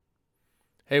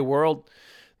Hey world,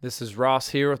 this is Ross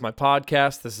here with my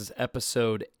podcast. This is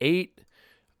episode 8.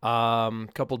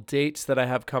 Couple dates that I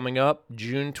have coming up.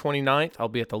 June 29th, I'll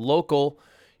be at the Local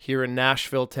here in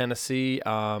Nashville, Tennessee.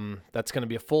 That's going to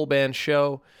be a full band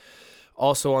show.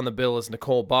 Also on the bill is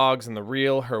Nicole Boggs and The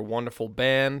Real, her wonderful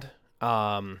band.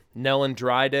 Nellen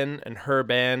Dryden and her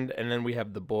band. And then we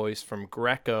have the boys from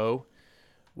Greco,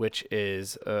 which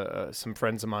is some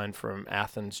friends of mine from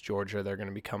Athens, Georgia. They're going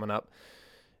to be coming up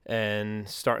and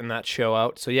starting that show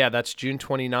out. So yeah, that's June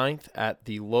 29th at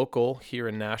the Local here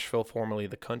in Nashville, formerly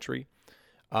The Country.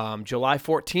 July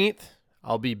 14th,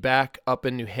 I'll be back up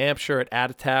in New Hampshire at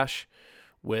Attitash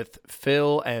with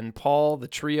Phil and Paul, the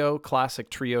trio,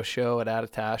 classic trio show at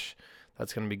Attitash.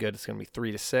 That's going to be good. It's going to be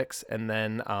 3 to 6. And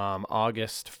then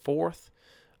August 4th,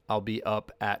 I'll be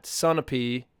up at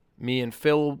Sunapee. Me and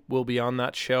Phil will be on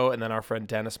that show, and then our friend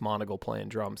Dennis Monagle playing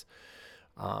drums.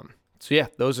 So yeah,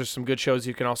 those are some good shows.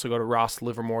 You can also go to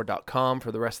rosslivermore.com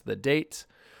for the rest of the dates.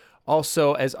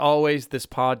 Also, as always, this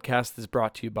podcast is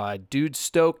brought to you by Dude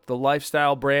Stoked, the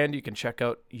lifestyle brand. You can check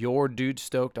out your Dude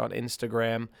Stoked on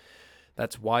Instagram.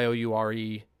 That's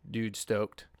YOURE, Dude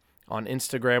Stoked. On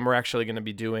Instagram, we're actually going to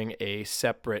be doing a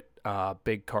separate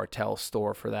Big Cartel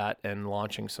store for that and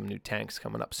launching some new tanks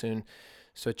coming up soon.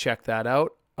 So check that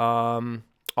out.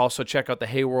 Also, check out the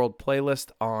Hey World playlist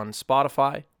on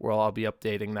Spotify, where I'll be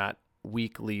updating that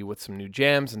weekly with some new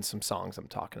jams and some songs I'm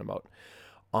talking about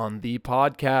on the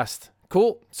podcast.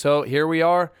 Cool. So here we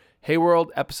are. Hey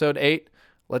World, episode 8.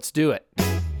 Let's do it.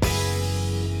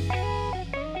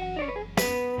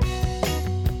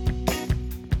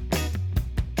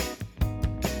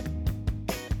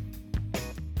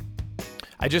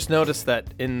 I just noticed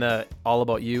that in the All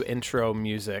About You intro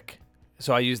music,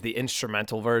 so I use the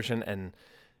instrumental version, and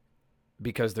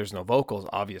because there's no vocals,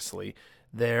 obviously,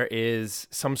 there is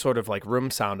some sort of like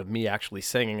room sound of me actually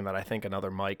singing that I think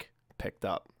another mic picked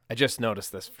up. I just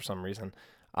noticed this for some reason.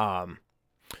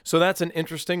 So that's an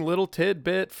interesting little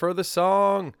tidbit for the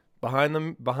song behind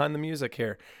the music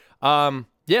here.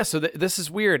 Yeah, so this is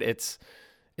weird. It's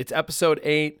episode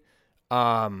 8.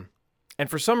 And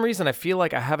for some reason, I feel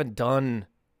like I haven't done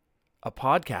a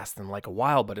podcast in like a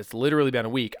while, but it's literally been a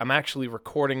week. I'm actually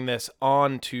recording this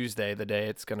on Tuesday, the day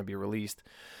it's going to be released,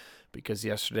 because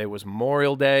yesterday was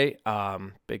Memorial Day.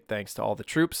 Big thanks to all the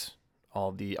troops,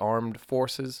 all the armed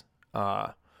forces,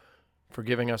 for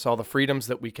giving us all the freedoms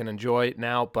that we can enjoy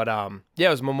now. But yeah,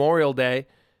 it was Memorial Day,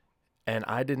 and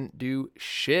I didn't do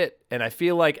shit. And I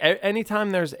feel like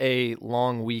anytime there's a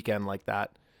long weekend like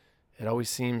that, it always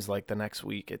seems like the next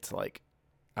week, it's like,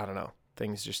 I don't know,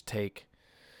 things just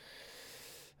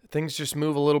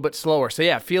move a little bit slower. So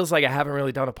yeah, it feels like I haven't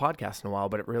really done a podcast in a while,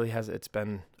 but it really has. It's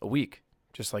been a week,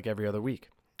 just like every other week.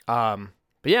 But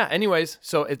yeah, anyways,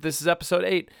 so this is episode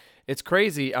 8. It's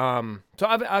crazy. So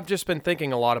I've just been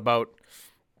thinking a lot about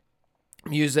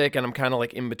music, and I'm kind of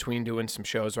like in between doing some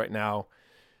shows right now.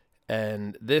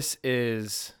 And this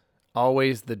is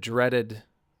always the dreaded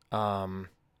part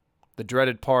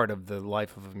of the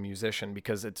life of a musician,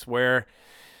 because it's where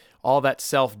all that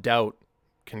self-doubt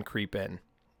can creep in.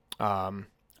 And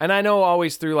I know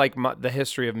always through like the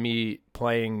history of me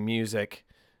playing music,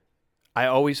 I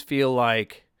always feel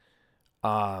like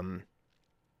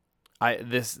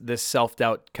this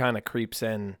self-doubt kind of creeps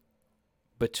in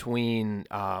between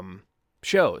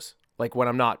shows, like when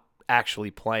I'm not actually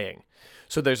playing.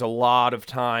 So there's a lot of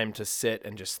time to sit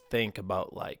and just think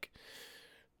about like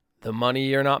the money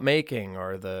you're not making,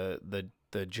 or the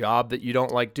job that you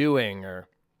don't like doing, or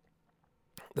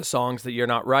the songs that you're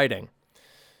not writing.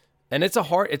 And it's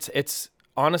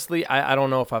honestly, I don't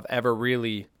know if I've ever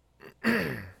really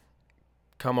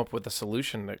come up with a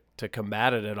solution to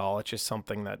combat it at all. It's just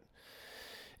something that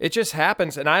it just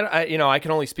happens. And I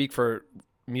can only speak for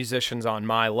musicians on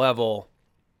my level,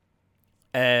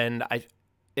 and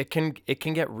it can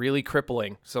get really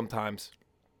crippling sometimes.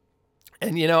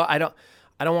 And I don't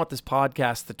want this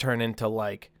podcast to turn into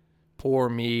like poor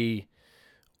me,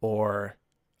 or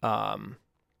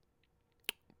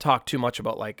talk too much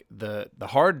about like the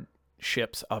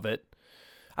hardships of it.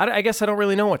 I guess I don't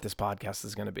really know what this podcast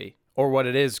is going to be, or what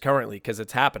it is currently, because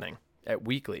it's happening at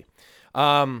weekly.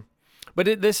 But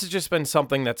this has just been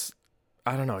something that's,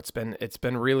 I don't know, it's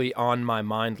been really on my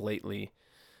mind lately.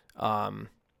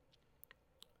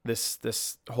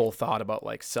 This whole thought about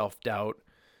like self-doubt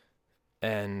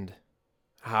and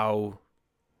how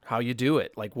you do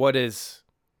it. Like what is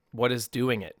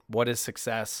doing it? What is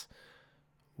success?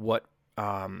 What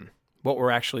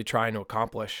we're actually trying to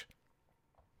accomplish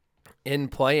in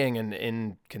playing and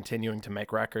in continuing to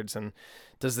make records, and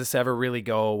does this ever really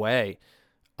go away?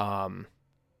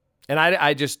 And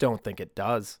I just don't think it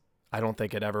does. I don't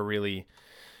think it ever really,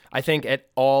 I think at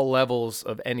all levels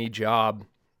of any job,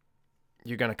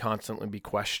 you're going to constantly be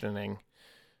questioning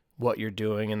what you're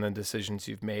doing and the decisions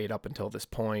you've made up until this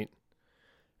point.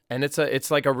 And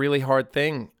it's like a really hard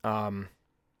thing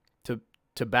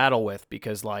to battle with,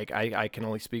 because like I can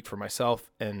only speak for myself,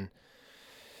 and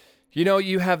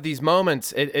you have these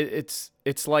moments.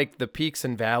 It's like the peaks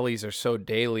and valleys are so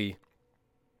daily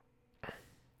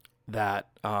that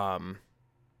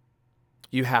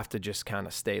you have to just kind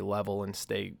of stay level and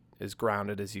stay as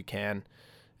grounded as you can.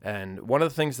 And one of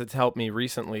the things that's helped me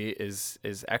recently is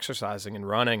exercising and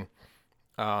running.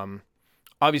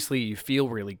 Obviously you feel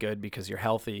really good because you're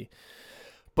healthy,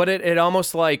 but it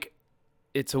almost like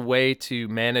it's a way to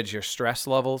manage your stress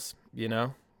levels.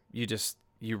 You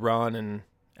run, and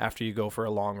after you go for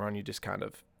a long run, you just kind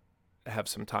of have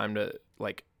some time to,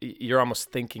 like, you're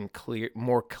almost thinking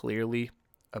more clearly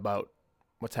about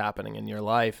what's happening in your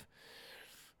life.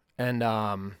 And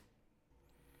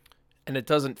it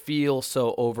doesn't feel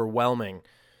so overwhelming.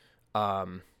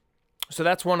 So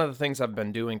that's one of the things I've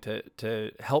been doing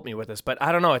to help me with this. But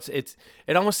I don't know. It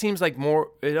almost seems like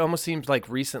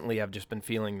recently I've just been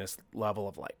feeling this level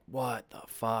of like, what the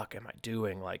fuck am I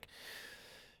doing? Like,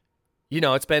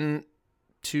 it's been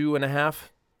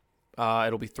 2.5.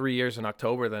 It'll be 3 years in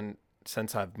October then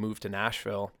since I've moved to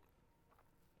Nashville.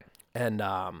 And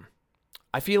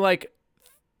I feel like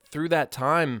through that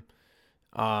time,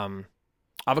 I've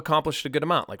accomplished a good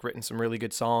amount, like written some really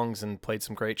good songs and played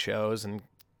some great shows, and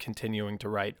continuing to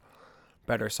write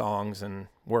better songs and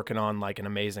working on like an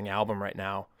amazing album right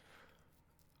now.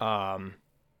 I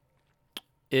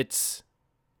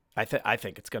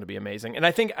think it's going to be amazing. And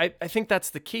I think that's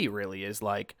the key, really, is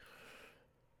like,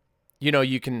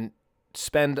 you can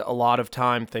spend a lot of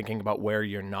time thinking about where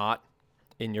you're not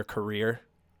in your career,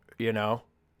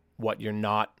 what you're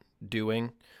not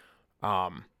doing.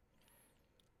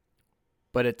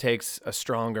 But it takes a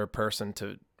stronger person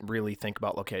to really think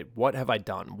about, okay, what have I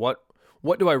done? What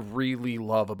do I really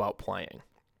love about playing?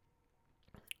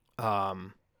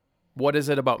 What is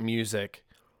it about music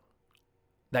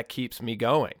that keeps me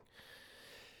going?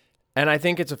 And I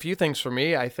think it's a few things for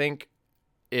me. I think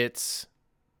it's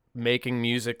making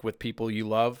music with people you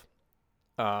love,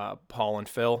 Paul and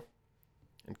Phil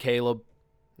and Caleb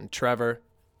and Trevor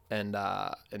and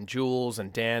Jules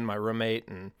and Dan, my roommate,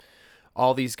 and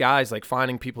all these guys, like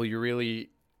finding people you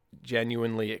really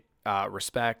genuinely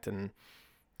respect and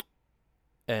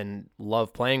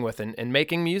love playing with, and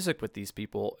making music with these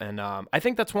people. And I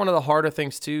think that's one of the harder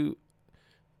things too,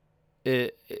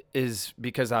 is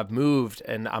because I've moved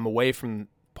and I'm away from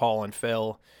Paul and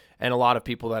Phil and a lot of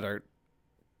people that are,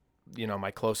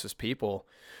 my closest people.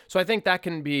 So I think that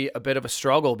can be a bit of a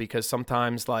struggle, because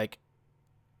sometimes like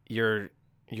you're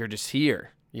just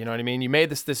here. You know what I mean? You made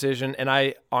this decision, and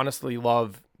I honestly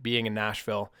love being in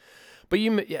Nashville. But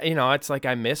it's like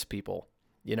I miss people,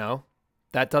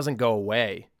 That doesn't go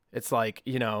away. It's like,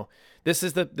 this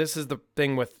is the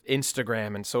thing with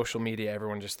Instagram and social media.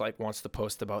 Everyone just like wants to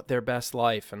post about their best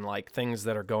life and like things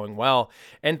that are going well.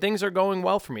 And things are going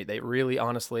well for me. They really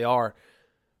honestly are.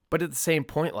 But at the same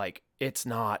point, like, it's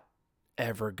not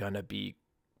ever going to be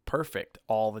perfect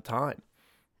all the time.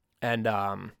 And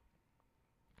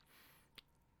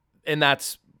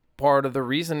that's part of the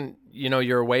reason,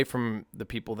 you're away from the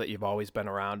people that you've always been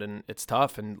around, and it's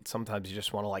tough. And sometimes you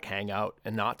just want to like hang out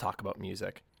and not talk about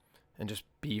music and just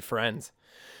be friends.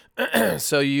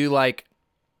 So you like,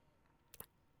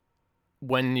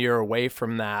 when you're away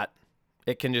from that,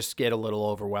 it can just get a little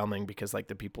overwhelming, because like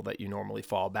the people that you normally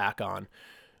fall back on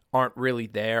aren't really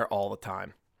there all the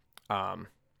time.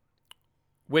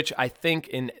 Which I think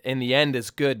in the end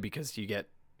is good, because you get,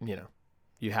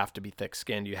 you have to be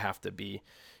thick-skinned. You have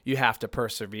to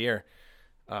persevere.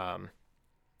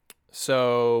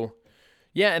 So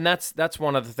yeah, and that's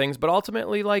one of the things. But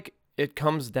ultimately, like, it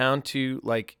comes down to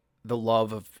like the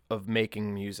love of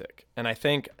making music. And I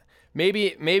think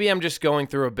maybe I'm just going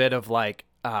through a bit of like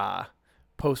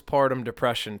postpartum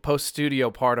depression,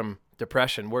 post-studio partum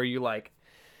depression, where you like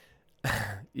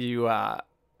you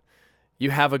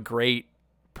have a great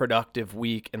productive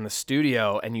week in the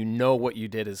studio, and what you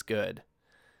did is good.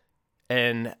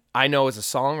 And I know as a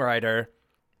songwriter,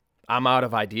 I'm out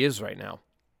of ideas right now.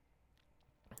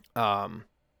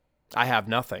 I have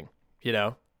nothing,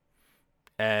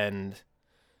 and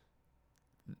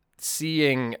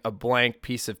seeing a blank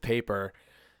piece of paper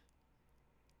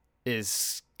is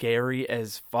scary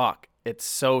as fuck. It's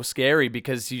so scary,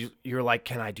 because you're like,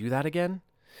 can I do that again?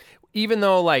 Even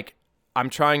though like I'm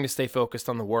trying to stay focused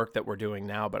on the work that we're doing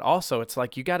now, but also it's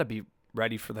like, you got to be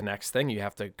ready for the next thing. You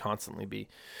have to constantly be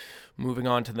moving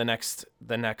on to the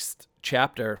next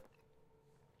chapter.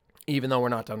 even though we're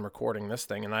not done recording this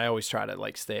thing. And I always try to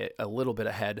like stay a little bit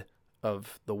ahead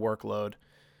of the workload.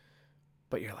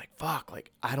 But you're like, fuck,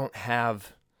 like I don't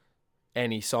have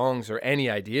any songs or any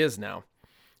ideas now.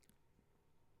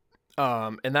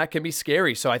 And that can be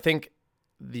scary. So I think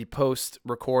the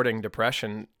post-recording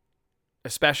depression,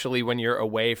 especially when you're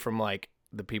away from like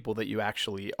the people that you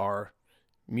actually are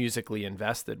musically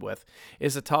invested with,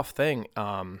 is a tough thing.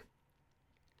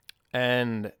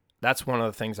 And that's one of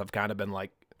the things I've kind of been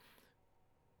like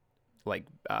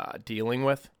dealing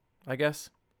with, I guess,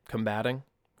 combating,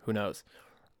 who knows?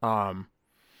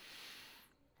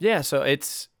 Yeah, so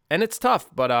it's tough,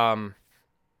 but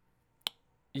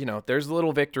there's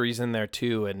little victories in there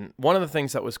too. And one of the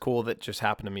things that was cool that just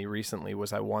happened to me recently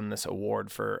was I won this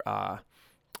award for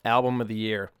Album of the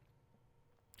Year.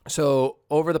 So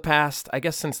over the past, I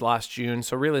guess since last June,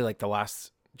 so really like the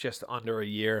last just under a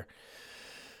year,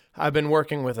 I've been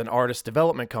working with an artist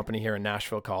development company here in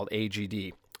Nashville called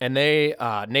AGD. And they,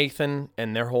 Nathan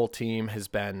and their whole team has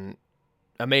been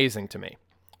amazing to me.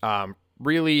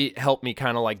 Really helped me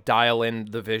kind of like dial in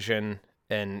the vision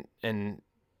and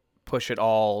push it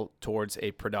all towards a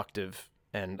productive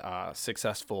and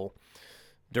successful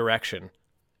direction.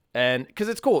 And because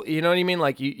it's cool, you know what I mean?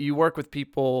 Like you work with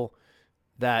people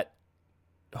that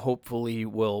hopefully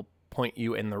will point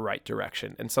you in the right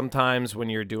direction. And sometimes when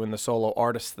you're doing the solo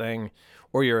artist thing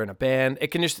or you're in a band, it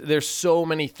can there's so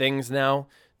many things now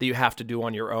that you have to do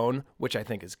on your own, which I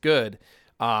think is good,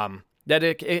 that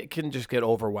it can just get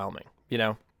overwhelming, you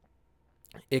know?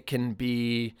 It can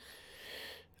be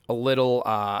a little,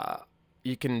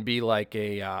 you can be like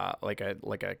a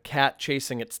cat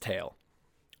chasing its tail.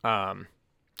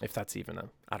 If that's even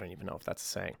I don't even know if that's a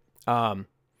saying.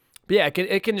 But yeah,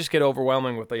 it can just get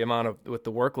overwhelming with the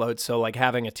workload. So like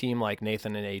having a team like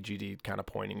Nathan and AGD kind of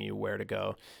pointing you where to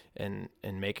go and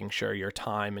making sure your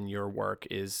time and your work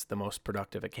is the most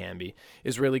productive it can be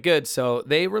is really good. So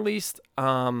they released,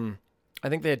 I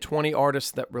think they had 20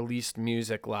 artists that released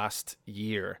music last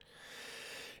year,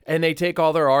 and they take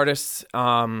all their artists,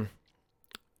 and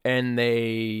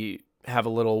they have a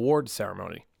little award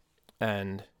ceremony,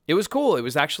 and it was cool. It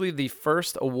was actually the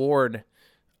first award,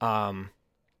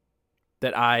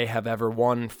 that I have ever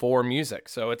won for music.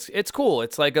 So it's cool.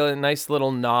 It's like a nice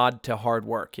little nod to hard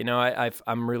work. You know,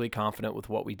 I'm really confident with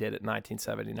what we did at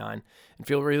 1979 and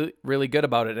feel really, really good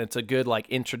about it. And it's a good like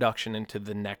introduction into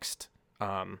the next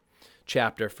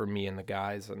chapter for me and the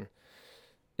guys. And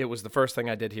it was the first thing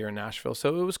I did here in Nashville.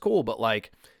 So it was cool. But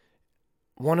like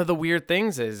one of the weird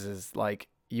things is like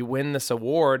you win this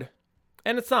award,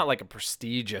 and it's not like a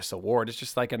prestigious award. It's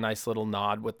just like a nice little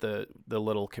nod with the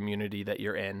little community that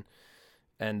you're in.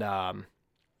 And,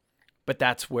 but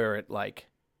that's where it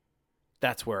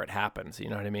happens. You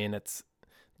know what I mean?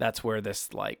 That's where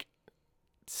this like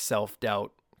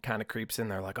self-doubt kind of creeps in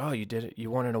there. Like, oh, you did it. You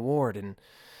won an award. And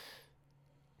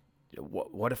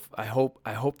what if I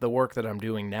hope the work that I'm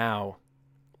doing now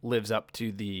lives up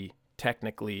to the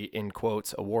technically in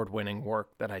quotes award-winning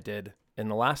work that I did in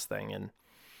the last thing. And,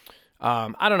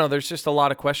 I don't know. There's just a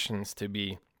lot of questions to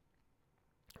be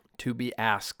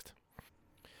asked.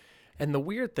 And the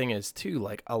weird thing is, too,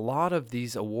 like, a lot of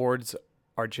these awards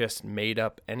are just made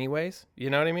up anyways. You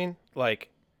know what I mean?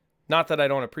 Like, not that I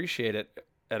don't appreciate it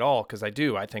at all, because I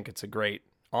do. I think it's a great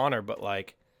honor. But,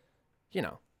 like, you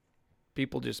know,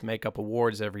 people just make up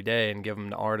awards every day and give them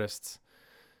to artists.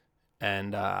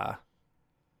 And,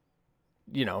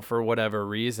 you know, for whatever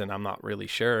reason, I'm not really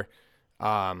sure.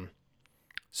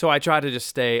 So I try to just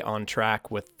stay on track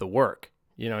with the work.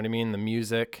 You know what I mean? The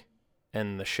music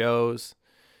and the shows.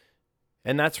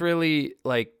 And that's really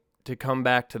like to come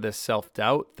back to this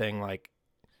self-doubt thing. Like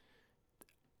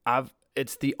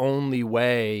it's the only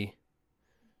way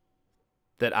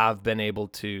that I've been able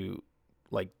to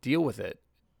like deal with it,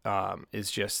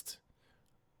 is just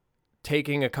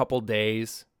taking a couple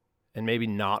days and maybe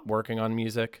not working on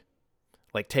music,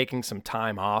 like taking some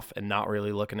time off and not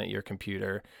really looking at your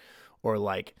computer, or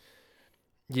like,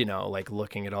 you know, like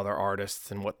looking at other artists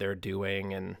and what they're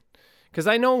doing. And cause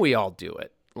I know we all do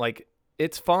it. Like,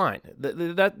 it's fine.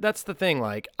 That's the thing.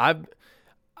 Like I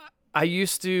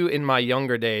used to, in my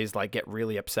younger days, like get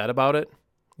really upset about it.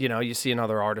 You know, you see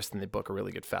another artist and they book a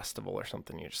really good festival or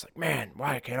something. You're just like, man,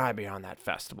 why can't I be on that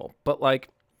festival? But like,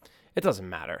 it doesn't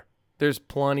matter. There's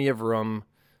plenty of room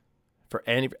for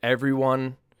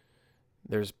everyone.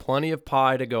 There's plenty of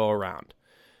pie to go around.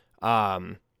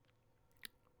 But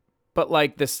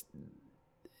like this,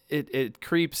 it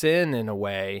creeps in a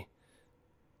way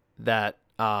that,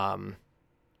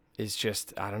 is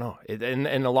just, I don't know.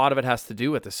 And a lot of it has to do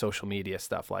with the social media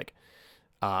stuff. Like,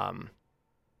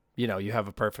 you have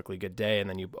a perfectly good day, and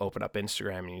then you open up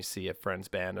Instagram and you see a friend's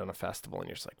band on a festival, and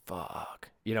you're just like, fuck,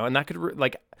 and that could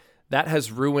that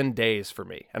has ruined days for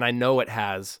me, and I know it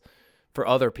has for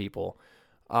other people.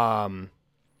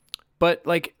 But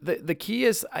like the key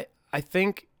is, I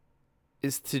think,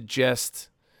 is to just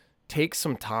take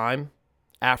some time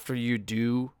after you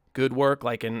do good work,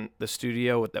 like in the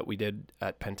studio that we did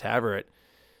at Pentaveret,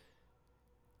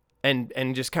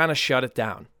 and just kind of shut it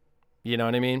down. You know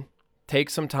what I mean? Take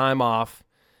some time off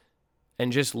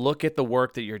and just look at the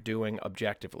work that you're doing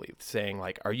objectively, saying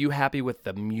like, are you happy with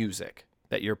the music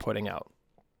that you're putting out?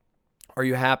 Are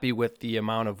you happy with the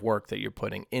amount of work that you're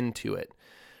putting into it?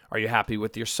 Are you happy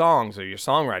with your songs or your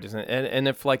songwriters? And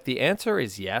if like the answer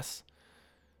is yes,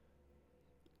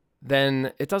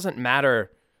 then it doesn't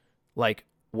matter like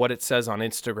what it says on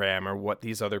Instagram or what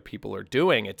these other people are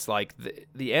doing. It's like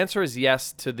the answer is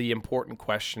yes to the important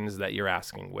questions that you're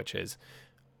asking, which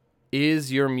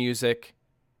is your music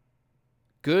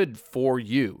good for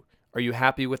you? Are you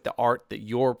happy with the art that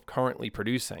you're currently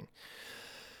producing?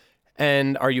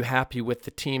 And are you happy with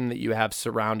the team that you have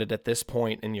surrounded at this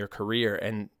point in your career?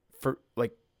 And for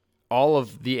like all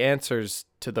of the answers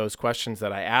to those questions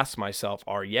that I ask myself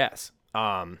are yes.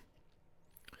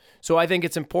 So I think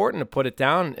it's important to put it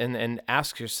down and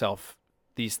ask yourself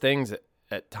these things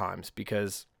at times,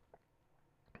 because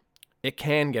it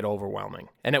can get overwhelming,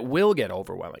 and it will get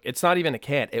overwhelming. It's not even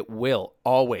it will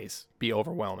always be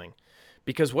overwhelming,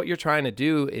 because what you're trying to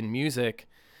do in music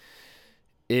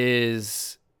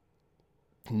is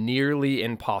nearly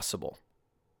impossible.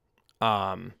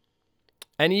 And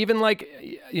even like,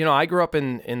 I grew up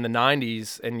in the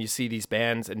 90s, and you see these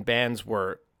bands, and bands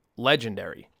were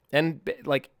legendary. And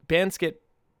like bands get,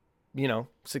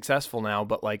 successful now,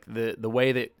 but like the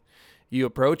way that you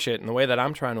approach it and the way that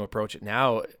I'm trying to approach it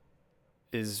now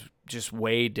is just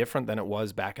way different than it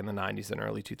was back in the 90s and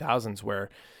early 2000s, where,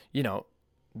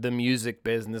 the music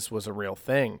business was a real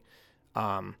thing.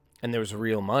 And there was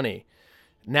real money.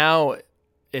 Now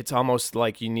it's almost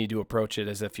like you need to approach it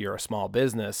as if you're a small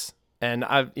business. And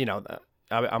I'm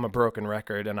a broken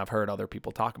record, and I've heard other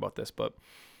people talk about this, but,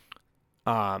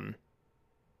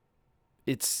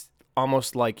 it's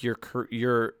almost like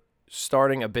you're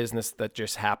starting a business that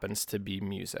just happens to be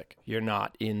music. You're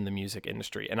not in the music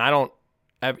industry. And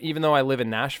even though I live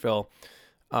in Nashville,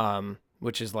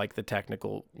 which is like the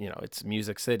technical, it's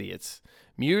Music City. It's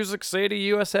Music City,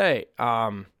 USA.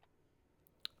 I'm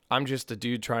just a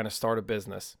dude trying to start a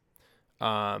business.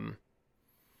 And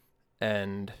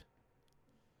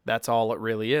that's all it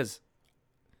really is.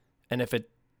 And if it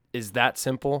is that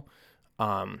simple,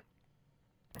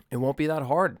 it won't be that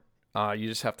hard. You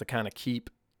just have to kind of keep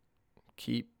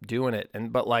doing it.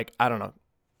 But like, I don't know.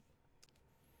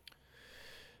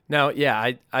 Now,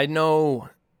 yeah, I know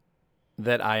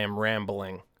that I am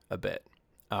rambling a bit.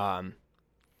 But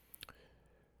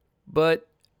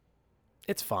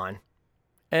it's fine.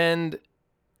 And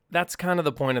that's kind of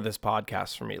the point of this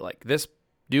podcast for me. Like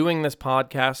doing this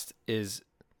podcast is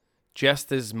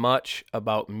just as much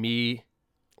about me,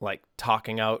 like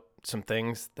talking out some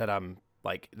things that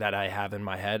that I have in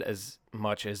my head, as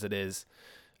much as it is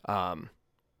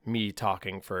me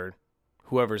talking for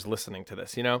whoever's listening to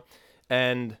this,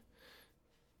 and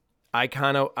I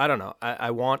don't know.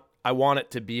 I want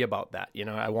it to be about that.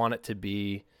 I want it to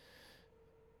be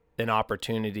an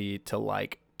opportunity to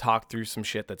like talk through some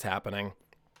shit that's happening,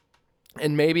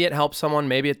 and maybe it helps someone,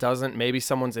 maybe it doesn't, maybe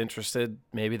someone's interested,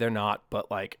 maybe they're not, but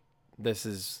like, this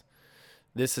is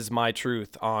my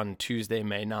truth on Tuesday,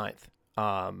 May 9th.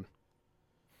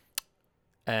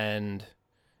 And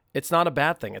it's not a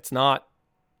bad thing. It's not,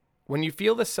 when you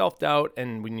feel this self-doubt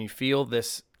and when you feel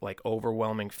this like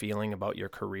overwhelming feeling about your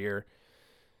career,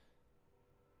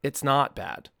 it's not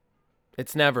bad.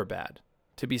 It's never bad.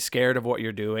 To be scared of what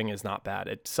you're doing is not bad.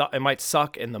 It might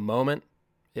suck in the moment.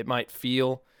 It might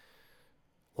feel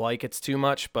like it's too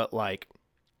much, but like,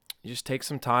 you just take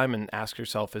some time and ask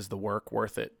yourself, is the work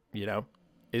worth it?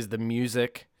 Is the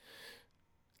music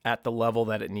at the level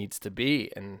that it needs to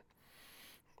be? And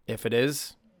if it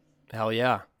is, hell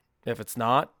yeah. If it's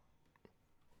not,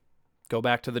 go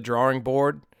back to the drawing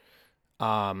board,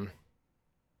 and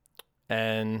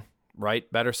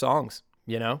write better songs.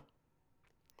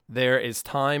 There is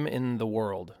time in the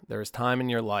world. There is time in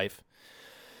your life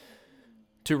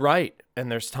to write,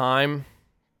 and there's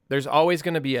always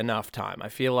going to be enough time. I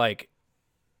feel like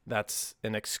that's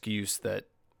an excuse that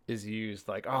is used,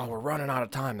 like, oh, we're running out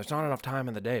of time. There's not enough time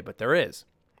in the day, but there is.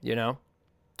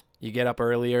 You get up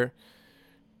earlier,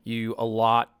 you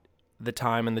allot the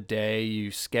time in the day, you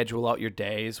schedule out your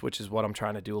days, which is what I'm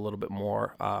trying to do a little bit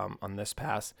more on this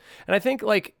pass. And I think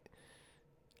like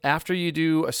after you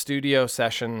do a studio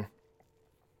session,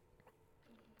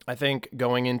 I think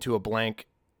going into a blank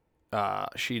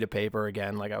sheet of paper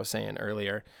again, like I was saying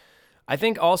earlier, I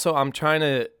think also I'm trying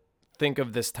to think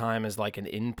of this time as like an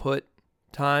input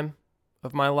time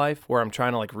of my life where I'm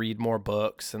trying to like read more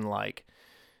books and like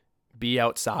be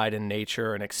outside in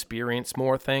nature and experience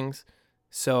more things.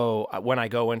 So when I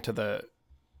go into the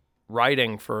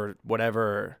writing for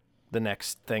whatever the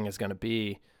next thing is going to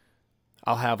be,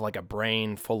 I'll have like a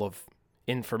brain full of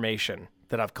information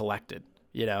that I've collected,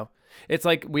 you know? It's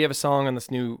like we have a song on this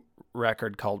new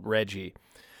record called Reggie.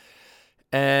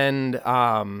 And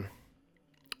I'm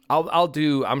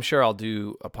sure I'll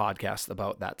do a podcast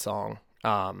about that song.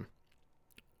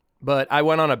 But I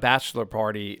went on a bachelor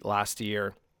party last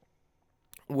year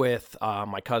with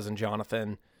my cousin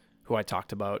Jonathan, who I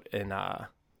talked about in the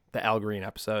Al Green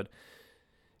episode.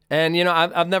 And, you know,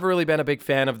 I've never really been a big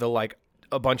fan of the, like,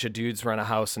 a bunch of dudes rent a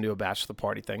house and do a bachelor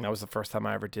party thing. That was the first time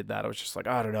I ever did that. I was just like,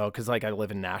 I don't know, because, like, I live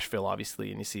in Nashville,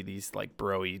 obviously, and you see these, like,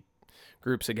 bro-y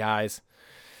groups of guys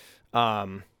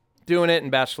doing it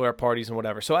in bachelorette parties and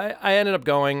whatever. So I ended up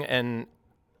going, and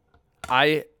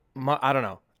I don't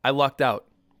know. I lucked out.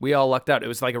 We all lucked out. It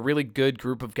was, like, a really good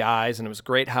group of guys, and it was a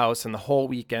great house, and the whole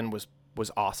weekend was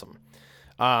awesome.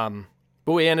 But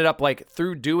we ended up, like,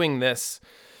 through doing this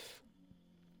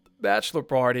bachelor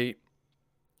party,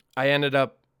 I ended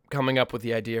up coming up with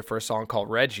the idea for a song called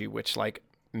Reggie, which like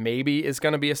maybe is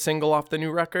going to be a single off the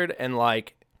new record. And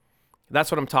like,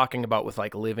 that's what I'm talking about with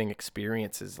like living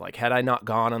experiences. Like, had I not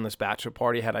gone on this bachelor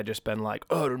party, had I just been like,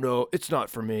 oh, I don't know, it's not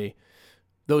for me,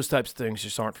 those types of things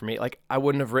just aren't for me, like I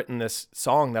wouldn't have written this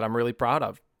song that I'm really proud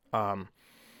of.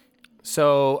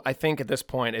 So I think at this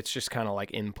point it's just kind of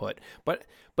like input, but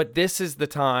this is the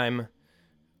time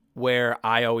where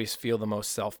I always feel the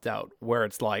most self-doubt, where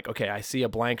it's like, okay, I see a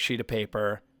blank sheet of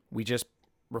paper. We just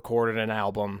recorded an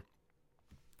album.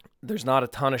 There's not a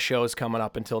ton of shows coming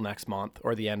up until next month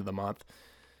or the end of the month.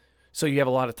 So you have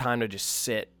a lot of time to just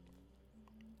sit,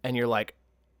 and you're like,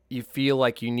 you feel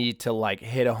like you need to like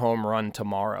hit a home run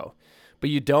tomorrow, but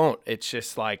you don't. It's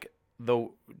just like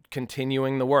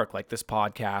continuing the work, like this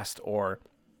podcast, or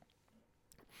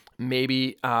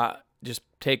maybe just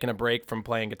taking a break from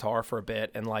playing guitar for a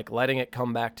bit and like letting it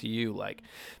come back to you. Like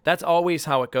that's always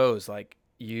how it goes. Like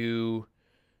you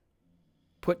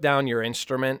put down your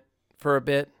instrument for a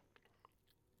bit,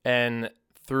 and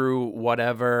through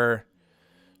whatever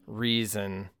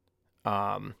reason,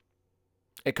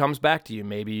 it comes back to you.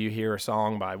 Maybe you hear a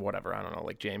song by whatever, I don't know,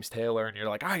 like James Taylor, and you're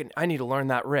like, I need to learn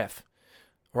that riff,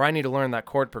 or I need to learn that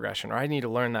chord progression, or I need to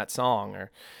learn that song,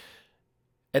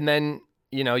 and then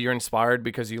you know, you're inspired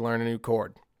because you learn a new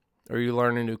chord or you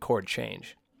learn a new chord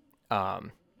change.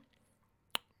 But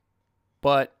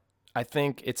I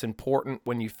think it's important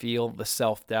when you feel the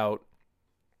self-doubt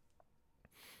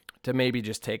to maybe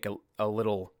just take a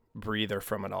little breather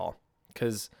from it all.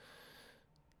 Because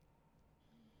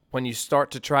when you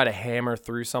start to try to hammer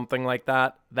through something like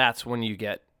that, that's when you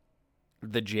get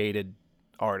the jaded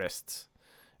artists.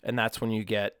 And that's when you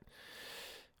get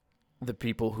the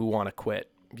people who want to quit,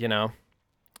 you know?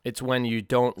 It's when you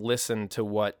don't listen to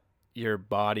what your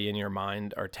body and your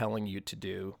mind are telling you to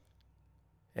do,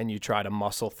 and you try to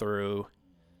muscle through,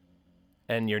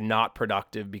 and you're not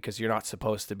productive because you're not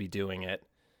supposed to be doing it.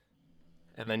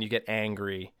 And then you get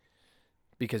angry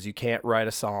because you can't write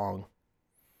a song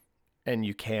and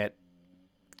you can't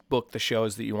book the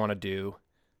shows that you want to do.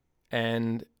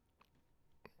 And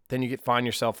then you find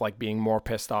yourself like being more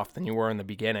pissed off than you were in the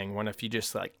beginning, when if you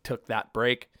just like took that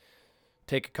break,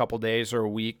 take a couple days or a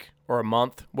week or a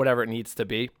month, whatever it needs to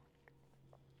be,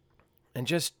 and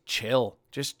just chill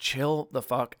the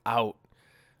fuck out.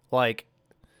 Like,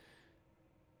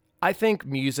 I think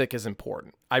music is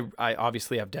important. I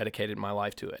obviously have dedicated my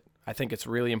life to it. I think it's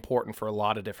really important for a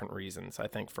lot of different reasons. I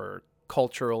think for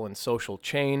cultural and social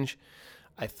change.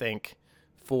 I think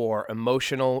for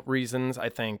emotional reasons. I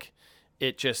think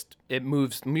it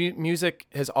moves. Music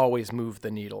has always moved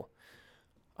the needle.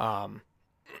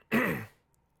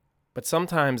 But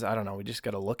sometimes, I don't know, we just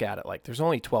got to look at it like there's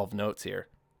only 12 notes here.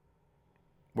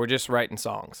 We're just writing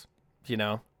songs, you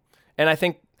know? And I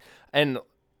think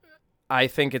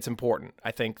it's important.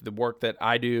 I think the work that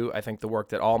I do, I think the work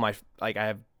that I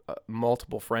have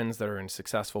multiple friends that are in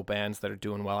successful bands that are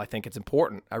doing well. I think it's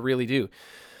important. I really do.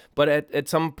 But at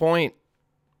some point,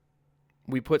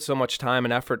 we put so much time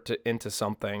and effort into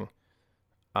something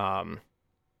that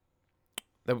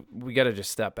we got to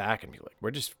just step back and be like,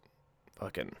 we're just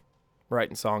fucking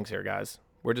writing songs here, guys.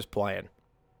 We're just playing.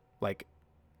 Like,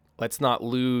 let's not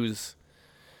lose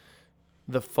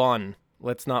the fun.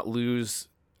 Let's not lose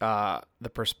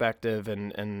the perspective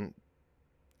and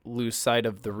lose sight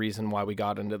of the reason why we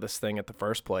got into this thing at the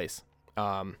first place.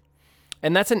 And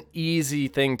that's an easy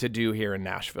thing to do here in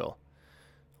Nashville.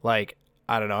 Like,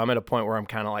 I don't know, I'm at a point where I'm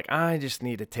kind of like, I just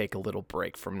need to take a little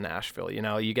break from Nashville. You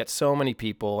know, you get so many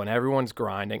people and everyone's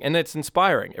grinding, and it's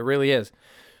inspiring. It really is.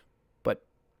 But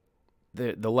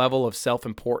the level of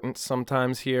self-importance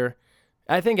sometimes here,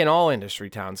 I think in all industry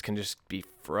towns, can just be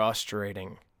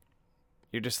frustrating.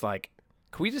 You're just like,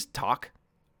 can we just talk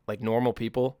like normal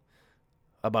people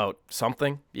about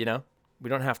something, you know? We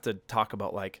don't have to talk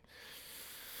about, like,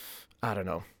 I don't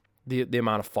know, the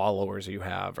amount of followers you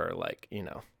have, or, like, you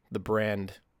know, the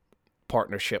brand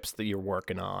partnerships that you're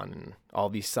working on and all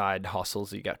these side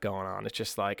hustles you got going on. It's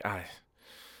just like, I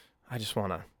just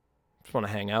want to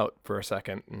hang out for a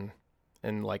second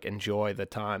and like enjoy the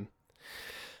time.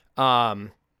 But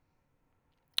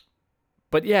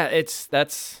yeah,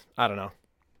 I don't know.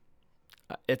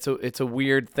 It's a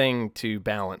weird thing to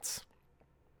balance.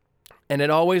 And it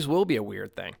always will be a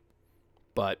weird thing.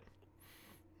 But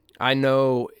I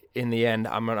know in the end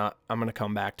I'm gonna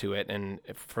come back to it, and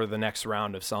for the next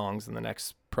round of songs and the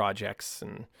next projects.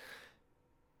 And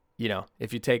you know,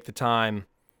 if you take the time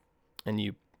and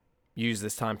you use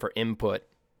this time for input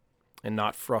and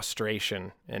not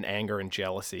frustration and anger and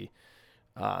jealousy,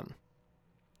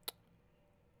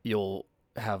 you'll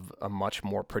have a much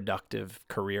more productive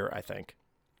career, I think.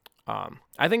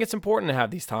 I think it's important to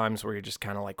have these times where you're just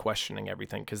kind of like questioning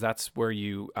everything, because that's where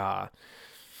you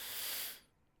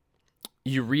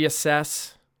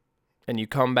reassess and you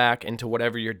come back into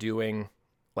whatever you're doing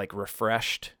like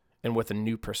refreshed and with a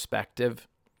new perspective.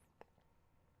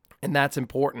 And that's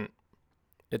important.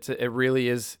 It really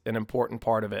is an important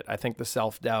part of it. I think the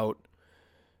self-doubt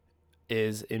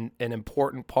is an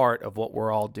important part of what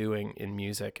we're all doing in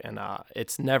music, and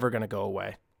it's never going to go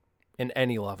away in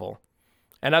any level.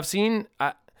 And I've seen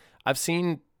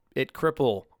it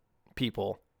cripple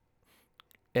people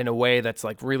in a way that's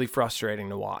like really frustrating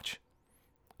to watch.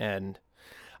 And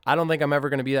I don't think I'm ever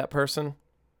going to be that person.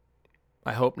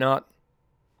 I hope not.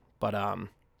 But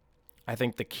I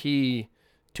think the key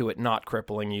to it not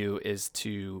crippling you is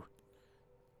to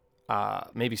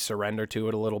maybe surrender to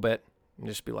it a little bit and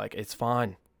just be like, it's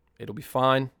fine. It'll be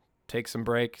fine. Take some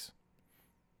breaks.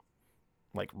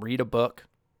 Like, read a book.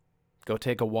 Go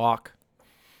take a walk.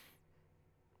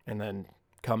 And then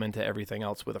come into everything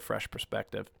else with a fresh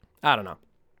perspective. I don't know.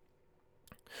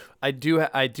 I do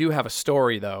have a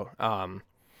story though.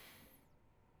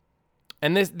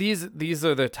 And these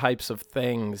are the types of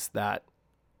things that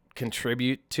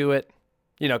contribute to it.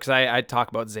 You know, because I talk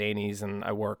about zanies and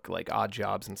I work like odd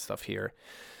jobs and stuff here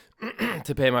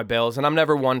to pay my bills. And I'm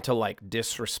never one to like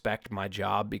disrespect my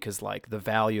job, because like the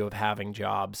value of having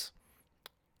jobs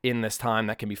in this time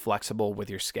that can be flexible with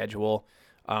your schedule,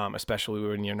 especially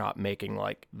when you're not making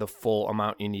like the full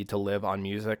amount you need to live on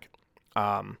music.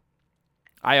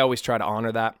 I always try to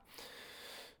honor that.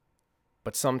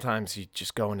 But sometimes you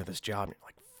just go into this job and you're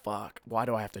like, fuck, why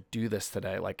do I have to do this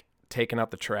today? Like taking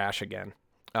out the trash again.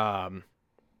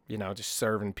 You know, just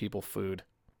serving people food,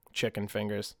 chicken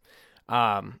fingers.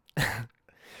 But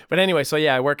anyway, so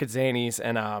yeah, I work at Zanies,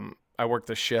 and I worked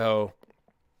the show,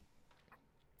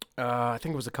 I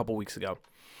think it was a couple weeks ago.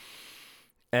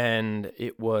 And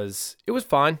it was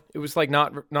fine. It was like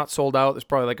not sold out. There's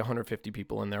probably like 150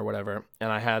 people in there, whatever. And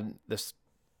I had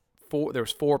there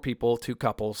was 4 people, 2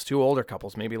 couples, 2 older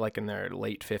couples, maybe like in their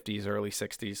late 50s, early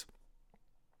 60s.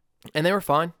 And they were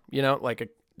fine, you know, like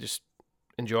just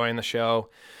enjoying the show.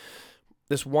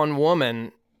 This one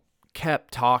woman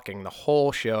kept talking the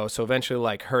whole show. So eventually,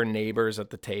 like, her neighbors at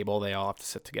the table, they all have to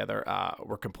sit together,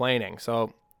 were complaining.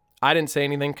 So I didn't say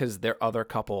anything because their other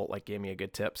couple like gave me a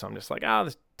good tip. So I'm just like,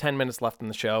 there's 10 minutes left in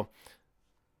the show.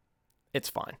 It's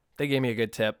fine. They gave me a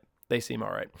good tip. They seem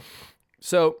all right.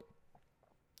 So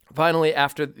finally,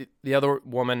 after the other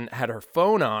woman had her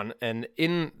phone on, and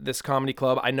in this comedy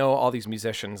club, I know all these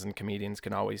musicians and comedians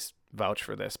can always vouch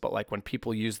for this, but like when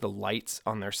people use the lights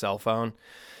on their cell phone,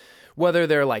 whether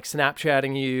they're like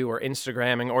Snapchatting you or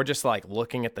Instagramming or just like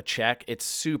looking at the check, it's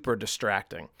super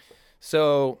distracting.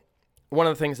 So one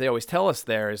of the things they always tell us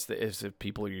there is if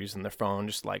people are using their phone,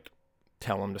 just like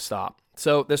tell them to stop.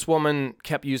 So this woman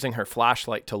kept using her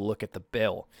flashlight to look at the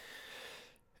bill.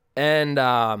 And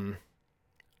I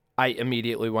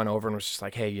immediately went over and was just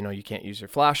like, hey, you know, you can't use your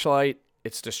flashlight.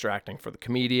 It's distracting for the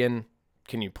comedian.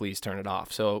 Can you please turn it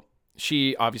off? So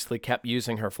she obviously kept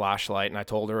using her flashlight, and I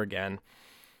told her again.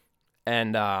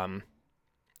 And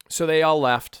so they all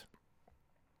left,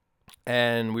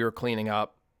 and we were cleaning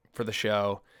up for the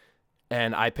show,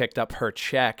 and I picked up her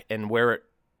check, and where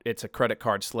it's a credit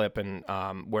card slip, and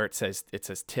where it says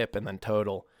tip and then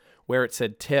total, where it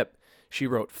said tip, she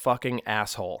wrote fucking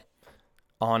asshole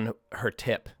on her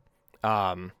tip.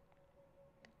 And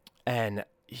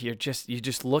you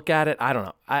just look at it. I don't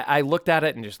know. I looked at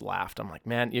it and just laughed. I'm like,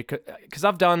 man, you could, because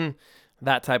I've done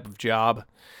that type of job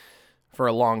for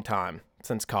a long time,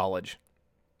 since college.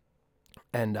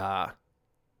 And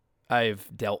I've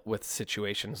dealt with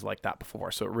situations like that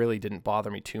before, so it really didn't bother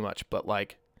me too much. But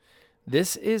like,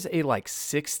 this is a like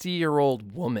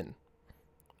 60-year-old woman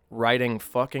writing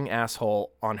fucking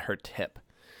asshole on her tip.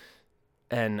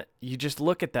 And you just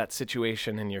look at that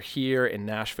situation, and you're here in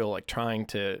Nashville, like trying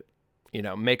to,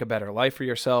 make a better life for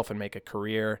yourself and make a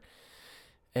career.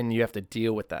 And you have to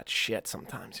deal with that shit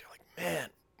sometimes. You're like, man,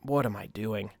 what am I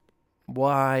doing?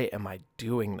 Why am I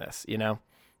doing this?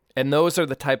 And those are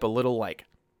the type of little like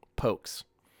pokes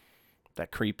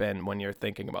that creep in when you're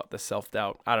thinking about the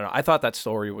self-doubt. I don't know. I thought that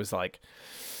story was like,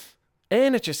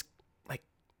 and it's just like,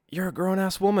 you're a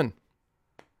grown-ass woman.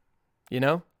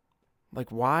 Like,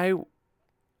 why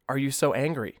are you so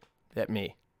angry at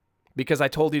me? Because I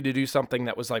told you to do something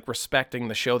that was like respecting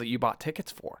the show that you bought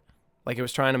tickets for. Like, it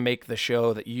was trying to make the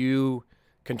show that you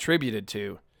contributed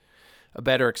to a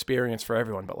better experience for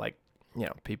everyone. But like,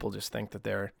 people just think that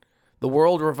the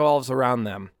world revolves around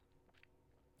them.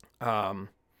 But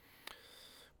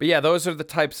yeah, those are the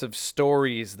types of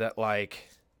stories that like,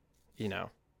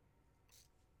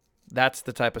 that's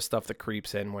the type of stuff that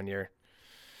creeps in when you're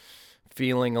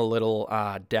feeling a little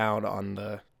down on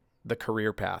the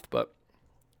career path. But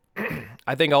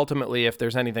I think ultimately, if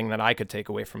there's anything that I could take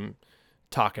away from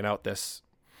talking out this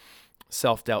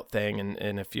self-doubt thing,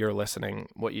 and if you're listening,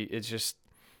 it's just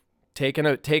taking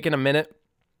a minute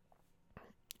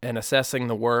and assessing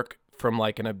the work from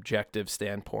like an objective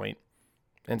standpoint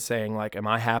and saying like, am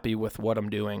I happy with what I'm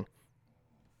doing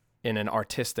in an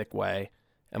artistic way?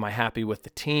 Am I happy with the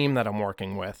team that I'm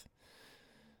working with?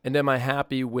 And am I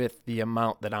happy with the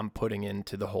amount that I'm putting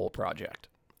into the whole project?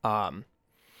 And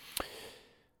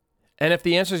if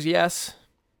the answer is yes,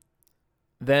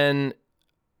 then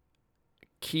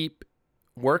keep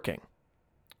working.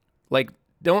 Like,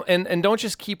 don't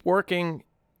just keep working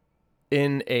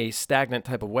in a stagnant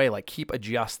type of way. Like, keep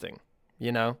adjusting,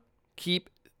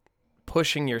 keep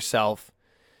pushing yourself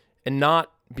and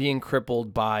not being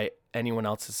crippled by anyone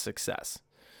else's success,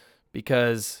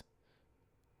 because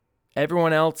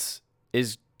everyone else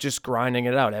is just grinding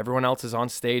it out. Everyone else is on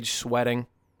stage sweating,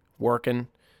 working.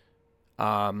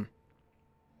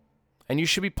 And you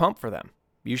should be pumped for them.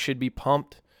 You should be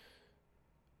pumped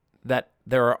that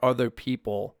there are other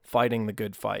people fighting the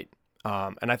good fight.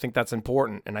 And I think that's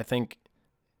important. And I think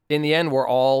in the end, we're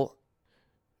all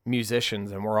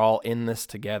musicians and we're all in this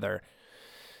together.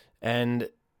 And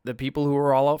the people who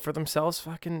are all out for themselves,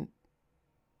 fucking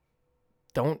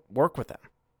don't work with them,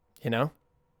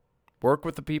 Work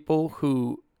with the people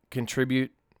who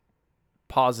contribute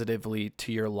positively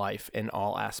to your life in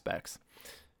all aspects.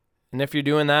 And if you're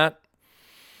doing that,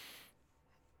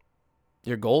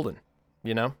 you're golden,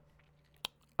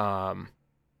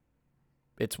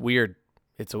 It's weird.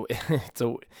 It's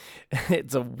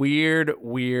a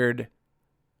weird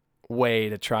way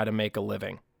to try to make a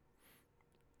living.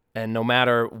 And no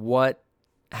matter what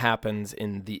happens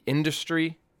in the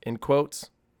industry, in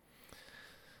quotes,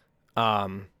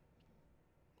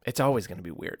 it's always going to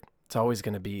be weird. It's always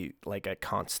going to be like a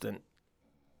constant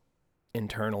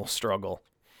internal struggle.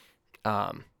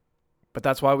 But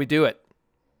that's why we do it.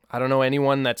 I don't know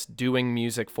anyone that's doing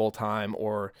music full time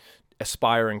or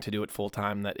aspiring to do it full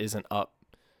time that isn't up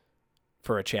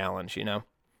for a challenge,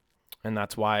 And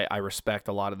that's why I respect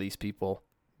a lot of these people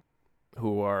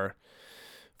who are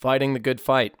fighting the good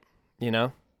fight,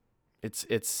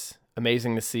 It's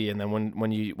amazing to see. And then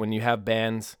when you have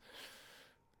bands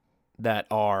that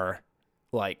are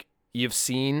like, you've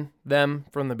seen them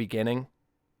from the beginning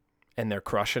and they're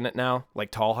crushing it now, like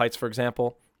Tall Heights, for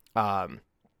example,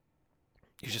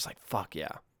 you're just like, fuck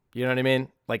yeah. You know what I mean?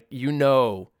 Like,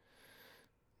 the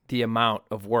amount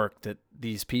of work that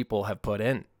these people have put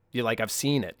in. You're like, I've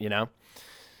seen it,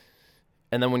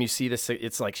 And then when you see this,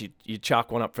 it's like you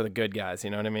chalk one up for the good guys, you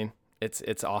know what I mean?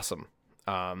 It's awesome.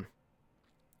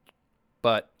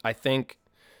 But I think,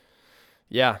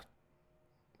 yeah,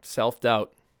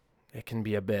 self-doubt, it can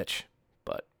be a bitch,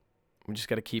 but we just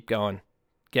got to keep going.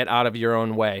 Get out of your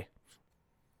own way.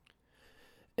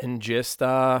 And just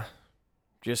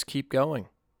keep going,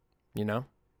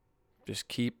 Just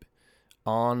keep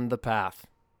on the path.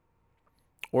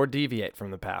 Or deviate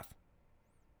from the path.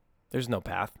 There's no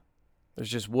path. There's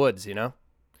just woods, You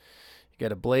got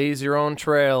to blaze your own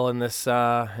trail in this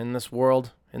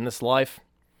world, in this life.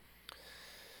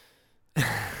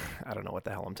 I don't know what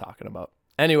the hell I'm talking about.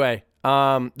 Anyway,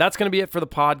 that's going to be it for the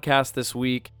podcast this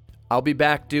week. I'll be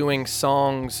back doing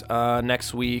songs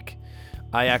next week.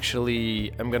 I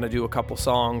actually am going to do a couple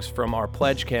songs from our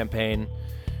pledge campaign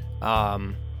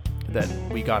that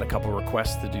we got a couple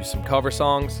requests to do some cover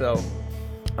songs, so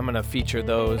I'm going to feature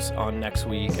those on next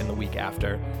week and the week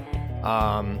after.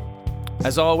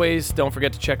 As always, don't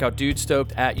forget to check out Dude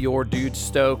Stoked at Your Dude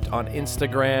Stoked on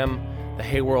Instagram, the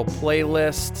Hey World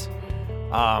playlist,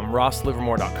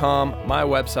 rosslivermore.com, my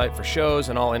website for shows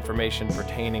and all information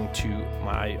pertaining to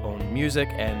my own music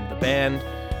and the band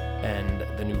and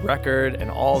the new record and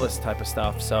all this type of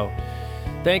stuff. So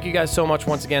thank you guys so much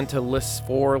once again for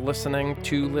listening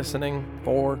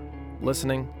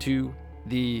to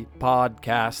the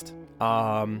podcast.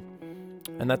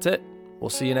 And that's it. We'll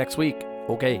see you next week.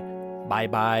 Okay.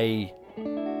 Bye-bye.